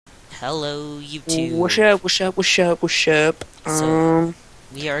Hello, YouTube. What's up? What's up? What's up? What's up? So,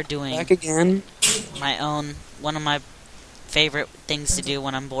 we are doing Back again. one of my favorite things to do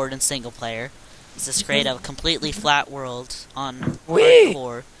when I'm bored in single player is to create a completely flat world on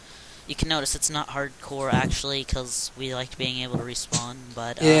hardcore. You can notice it's not hardcore actually because we liked being able to respawn,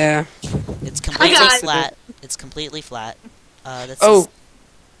 but yeah, it's completely flat. It's completely flat. I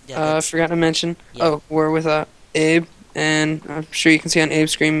forgot to mention. Yeah. Oh, we're with Abe, and I'm sure you can see on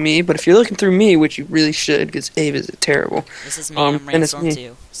Abe's screen me. But if you're looking through me, which you really should, because Abe is terrible. This is me. I'm Rainstorm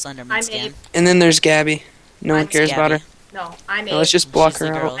 2, Slenderman skin. Abe. And then there's Gabby. No one cares Gabby. about her. No, I'm Abe. No, let's just block She's her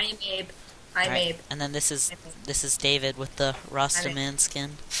the out. girl. I'm Abe. I'm Abe. And then this is David with the Rastaman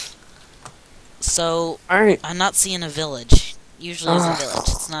skin. So, Alright. I'm not seeing a village. Usually there's a village.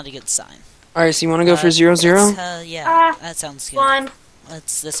 It's not a good sign. Alright, so you want to go for 0-0? Yeah, that sounds good. One.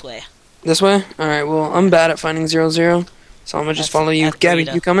 Let's this way. This way? Alright, well, I'm bad at finding 0-0, so I'm gonna just follow you. Gabby,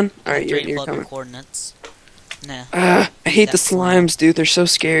 you coming? Alright, you're coming. Coordinates. Nah. I hate the slimes, dude. They're so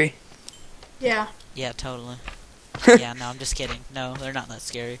scary. Yeah. Yeah, totally. Yeah, no, I'm just kidding. No, they're not that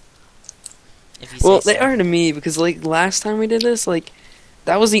scary. If you say Well, so. they are to me, because, like, last time we did this, like,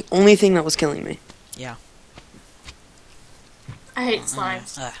 that was the only thing that was killing me. Yeah. I hate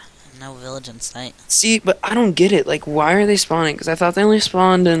slimes. No village in sight. See, but I don't get it. Like, why are they spawning? Because I thought they only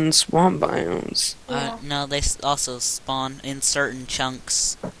spawned in swamp biomes. No, they also spawn in certain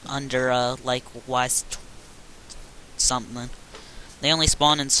chunks under, like, something. They only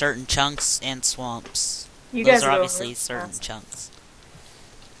spawn in certain chunks and swamps. Those are obviously certain chunks.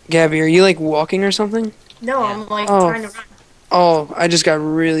 Gabby, are you, like, walking or something? No, Yeah. I'm like trying to run. Oh, I just got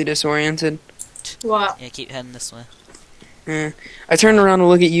really disoriented. What? Yeah, keep heading this way. I turned around to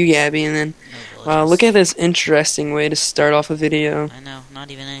look at you, Gabby, and then, No wow, villages. look at this interesting way to start off a video. I know,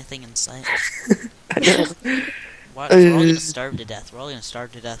 not even anything in sight. I know. We're all gonna starve to death. We're all gonna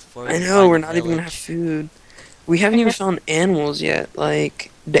starve to death before we I can know, find we're a not even gonna have village. food. We haven't even found animals yet,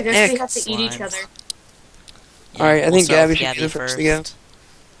 like, the I guess we egg. have to eat each Slimes. other. Yeah, Alright, I we'll think start with Gabby should be the first to go.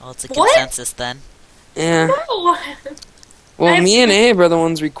 Well, it's a What? consensus then. Yeah. No! Well, I've me and seen- Abe are the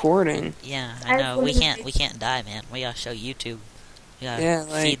ones recording. Yeah, I I know. We believe can't die, man. We gotta show YouTube. We gotta Yeah,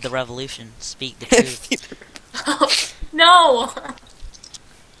 like- feed the revolution. Speak the truth. No!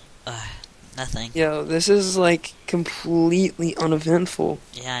 Nothing. Yo, this is, like, completely uneventful.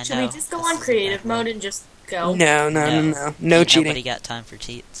 Yeah, I know. Should we just go This on is creative bad. mode and just go? No. No Ain't cheating. Nobody got time for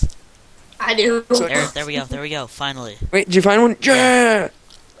cheats. I do. So- There we go. Finally. Wait, did you find one? Yeah!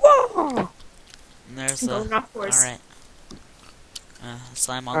 Whoa! And there's Go the. knock force. Alright.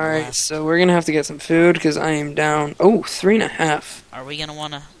 Slime on the Alright, left. so we're gonna have to get some food, because I am down. Oh, 3.5. Are we gonna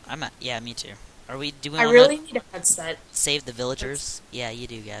wanna? Yeah, me too. Do we I wanna really need a headset. save the villagers? Yeah, you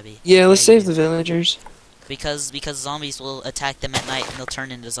do, Gabby. Yeah, let's you save do. the villagers. Because zombies will attack them at night and they'll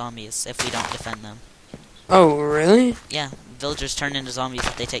turn into zombies if we don't defend them. Oh, really? Yeah, villagers turn into zombies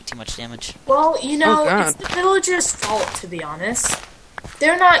if they take too much damage. Well, you know, God. it's the villagers' fault, to be honest.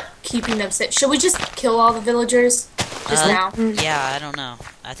 They're not keeping them safe. Should we just kill all the villagers? Just now? Yeah, I don't know.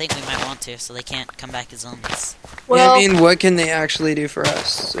 I think we might want to, so they can't come back as zombies. Well, yeah, I mean, what can they actually do for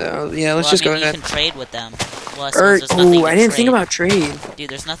us? So, yeah, let's just go You ahead. can trade with them. Well, I suppose there's nothing Ooh, to I didn't think trade. about trade. Dude,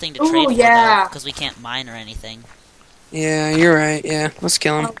 there's nothing to Ooh, trade for, yeah. because we can't mine or anything. Yeah, you're right. Yeah, let's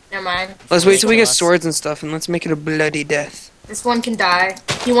kill him. oh, never mind. Let's Before wait they till we kill get us. swords and stuff, and let's make it a bloody death. This one can die.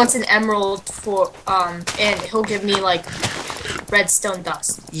 He wants an emerald for, and he'll give me, like, redstone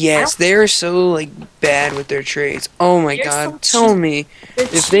dust. Yes, they are so, like, bad with their trades. Oh my You're god, so tell cheap. me, They're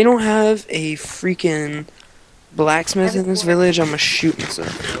if they don't have a freaking blacksmith in this village, I'm gonna shoot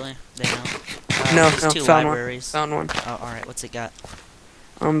myself. Really? They don't. No, there's two found one. libraries. Found one. Oh, alright, what's it got?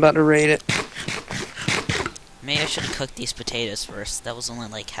 I'm about to raid it. Maybe I should have cooked these potatoes first. That was only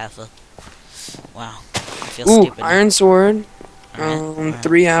like half a... Wow. I feel Ooh, stupid. iron sword, Alright.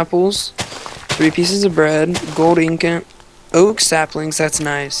 3 apples, 3 pieces of bread, gold ingot, oak saplings, that's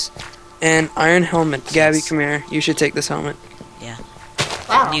nice, and iron helmet. Gabby, come here. You should take this helmet. Yeah.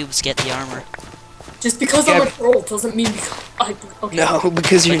 Wow. Noobs get the armor. Just because I'm a Gabby. troll doesn't mean okay. No,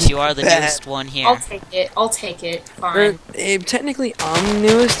 because you're But you are the bad. newest one here. I'll take it. I'll take it. Or, Fine. technically, I'm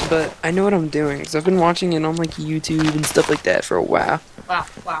newest, but I know what I'm doing, because I've been watching it on, like, YouTube and stuff like that for a while. Wow.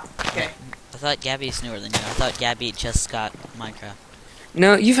 Wow. Okay. I thought Gabby's newer than you. I thought Gabby just got Minecraft.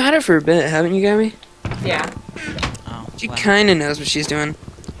 No, you've had it for a bit, haven't you, Gabby? Yeah. Oh, She wow. kinda knows what she's doing.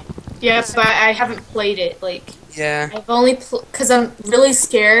 Yeah, but I haven't played it. Like, Yeah. I've only because I'm really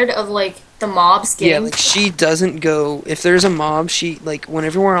scared of like the mobs Yeah, getting. like, she doesn't go... If there's a mob, she, like,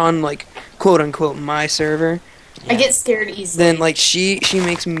 whenever we're on, like, quote-unquote, my server, I get scared easily. then, like, she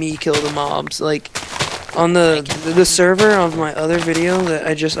makes me kill the mobs. Like, On the server of my other video that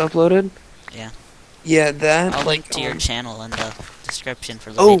I just uploaded. Yeah. Yeah, that. I'll like, link to your channel in the description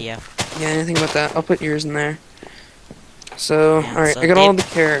for the Oh. video. Yeah, anything about that. I'll put yours in there. So, Yeah, alright, so I got all the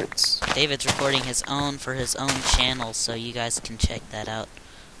carrots. David's recording his own for his own channel, so you guys can check that out.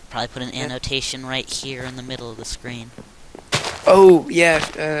 Probably put an annotation right here in the middle of the screen. Oh,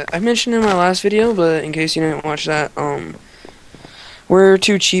 yeah, I mentioned in my last video, but in case you didn't watch that, we're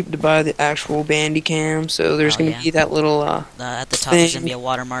too cheap to buy the actual Bandicam, so there's gonna be that little, at the top there's gonna be a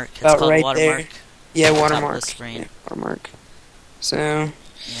watermark. It's about called right watermark. there. Yeah, watermark. Top of the screen. Yeah, watermark. So...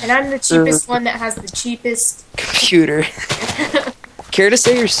 Yeah. And I'm the cheapest one that has the cheapest... computer. Care to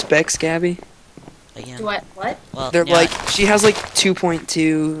say your specs, Gabby? Again. Do what? What? Well, They're yeah, like, she has like 2.2,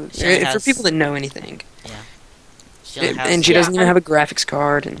 She only for has- people that know anything. she only has, And she doesn't even I'm- have a graphics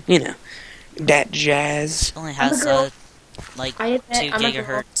card, and, you know, that jazz. she only I'm a has girl. like I 2 admit I'm a girl.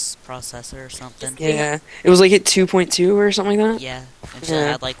 gigahertz processor or something. Yeah. It was like at 2.2 or something like that? Yeah, and she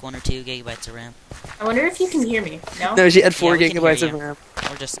Yeah. had like 1 or 2 gigabytes of RAM. I wonder if you can hear me. No? No, she had 4 Yeah, we can gigabytes hear of you. RAM.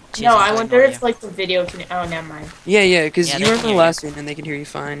 Or just No, I choosing to wonder ignore if you. like the video can... Oh, never mind. Yeah, because Yeah, you they were can in my hear last video and they can hear you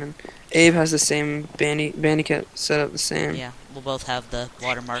fine, and Abe has the same Bandicam set up the same. Yeah, we'll both have the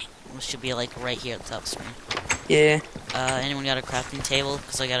watermark. It should be like right here at the top screen. Yeah. Anyone got a crafting table?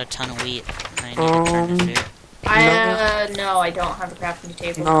 Because I got a ton of wheat. And I need to turn it to. No, I don't have a crafting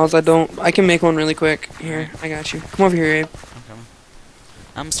table. No, I don't. I can make one really quick. Here, I got you. Come over here, Abe. Okay.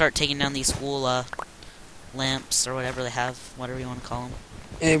 I'm gonna start taking down these wool lamps or whatever they have, whatever you want to call them.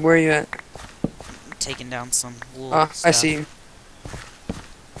 Abe, where are you at? Taking down some wool. Ah, stuff. I see you.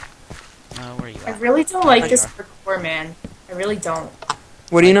 Where are you I at? really don't like There this you hardcore, man. I really don't.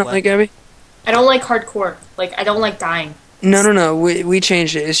 What do you Like not what? like, Gabby? I don't like hardcore. Like, I don't like dying. No. We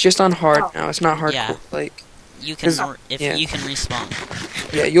changed it. It's just on hard Oh. now. It's not hardcore. Yeah. Like, You can 'Cause- if yeah. you can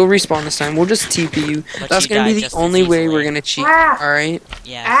respawn. yeah, you'll respawn this time. We'll just TP you. But That's you gonna be die the just as only way easily. we're gonna cheat. Ah! All right.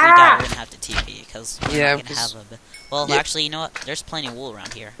 Yeah, if we die, Ah! we're gonna have to TP because we're Yeah, not gonna because- have a. Well, yeah. actually, you know what? There's plenty of wool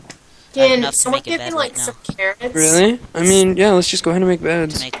around here Can enough to someone make a give me bed like right now. some carrots? Really? I mean, yeah. Let's just go ahead and make to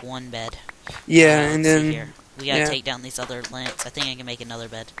beds. make one bed. Yeah, Let's and see then here. We gotta yeah. take down these other lamps. I think I can make another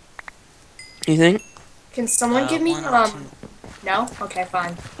bed. you think? Can someone give me one or two. No? Okay,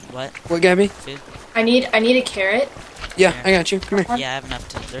 fine. What? What, Gabby? Two? I need a carrot. Yeah, Here. I got you. Come here. Yeah, I have enough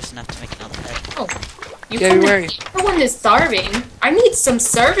to. There's enough to make another bed. You Gabby, come where are to you? everyone is starving. I need some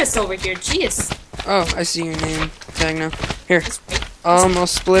service over here. Jeez. Oh, I see your name tag now. Here. That's right. I'll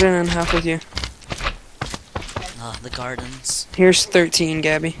split it in half with you. The gardens. Here's 13,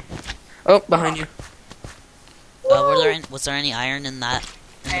 Gabby. Oh, behind you. Was there any iron in that in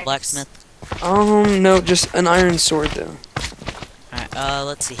the Thanks. blacksmith? No, just an iron sword though. Alright,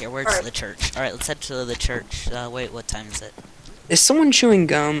 let's see here. Where's Alright. the church? Alright, let's head to the church. Wait, what time is it? Is someone chewing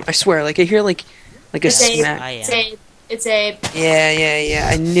gum? I swear, like I hear like a Yes, smack. I It's am. it's a Yeah.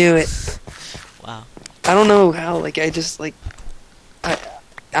 I knew it. Wow. I don't know how. Like I just like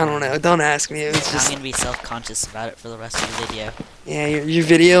I don't know. Don't ask me. It was I'm just gonna be self-conscious about it for the rest of the video. yeah. Your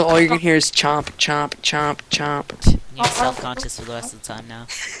video. All you can hear is chomp, chomp, chomp, chomp. I'm gonna be self-conscious for the rest of the time now.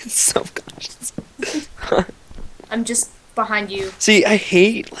 Self-conscious. I'm just behind you. See, I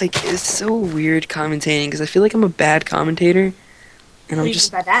hate like it's so weird commentating because I feel like I'm a bad commentator, and What I'm do you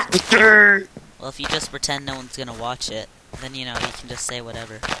just mean by that? Well, if you just pretend no one's gonna watch it, then you can just say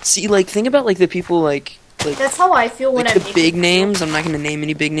whatever. see like think about like the people like That's how I feel when like I the make big a video. names. I'm not gonna name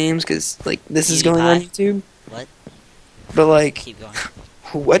any big names because like this is going on PewDiePie. YouTube. What? But like Keep going.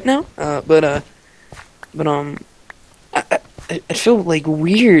 what now? I feel like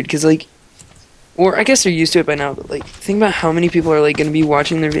weird because like, or I guess they're used to it by now. But like, think about how many people are like gonna be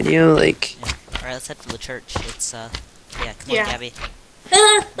watching their video. Like, Alright, let's head to the church. It's yeah, come Yeah. on, Gabby.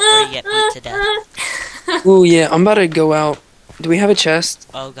 Before you get beat to death. ooh yeah, I'm about to go out. Do we have a chest?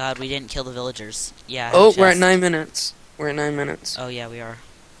 Oh god, we didn't kill the villagers. Yeah. I have a Oh, we're at chest. 9 minutes. We're at 9 minutes. Oh yeah, we are.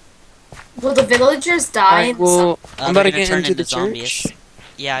 Will the villagers die? Alright, in well, they're I'm about to gonna get turn into the zombies. church.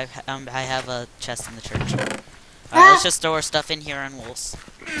 Yeah, I have a chest in the church. Alright, Ah! let's just throw our stuff in here and we'll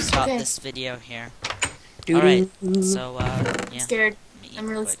stop Okay. this video here. Doo-doo. Alright, so, I'm yeah. scared. Let me eat I'm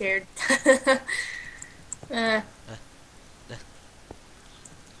really quick. scared. uh.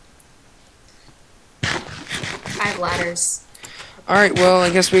 I have ladders. Alright, well, I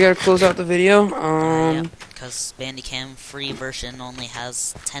guess we gotta close out the video. Yeah, because Bandicam free version only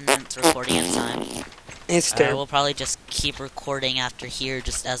has 10 minutes recording at a time. It's terrible. We'll probably just keep recording after here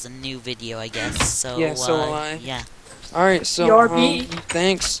just as a new video, I guess. So, Yeah, so will I. Yeah. Alright, so, BRB.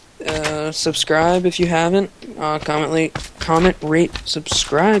 thanks. Subscribe if you haven't. Comment, rate,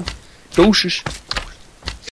 subscribe. Doses.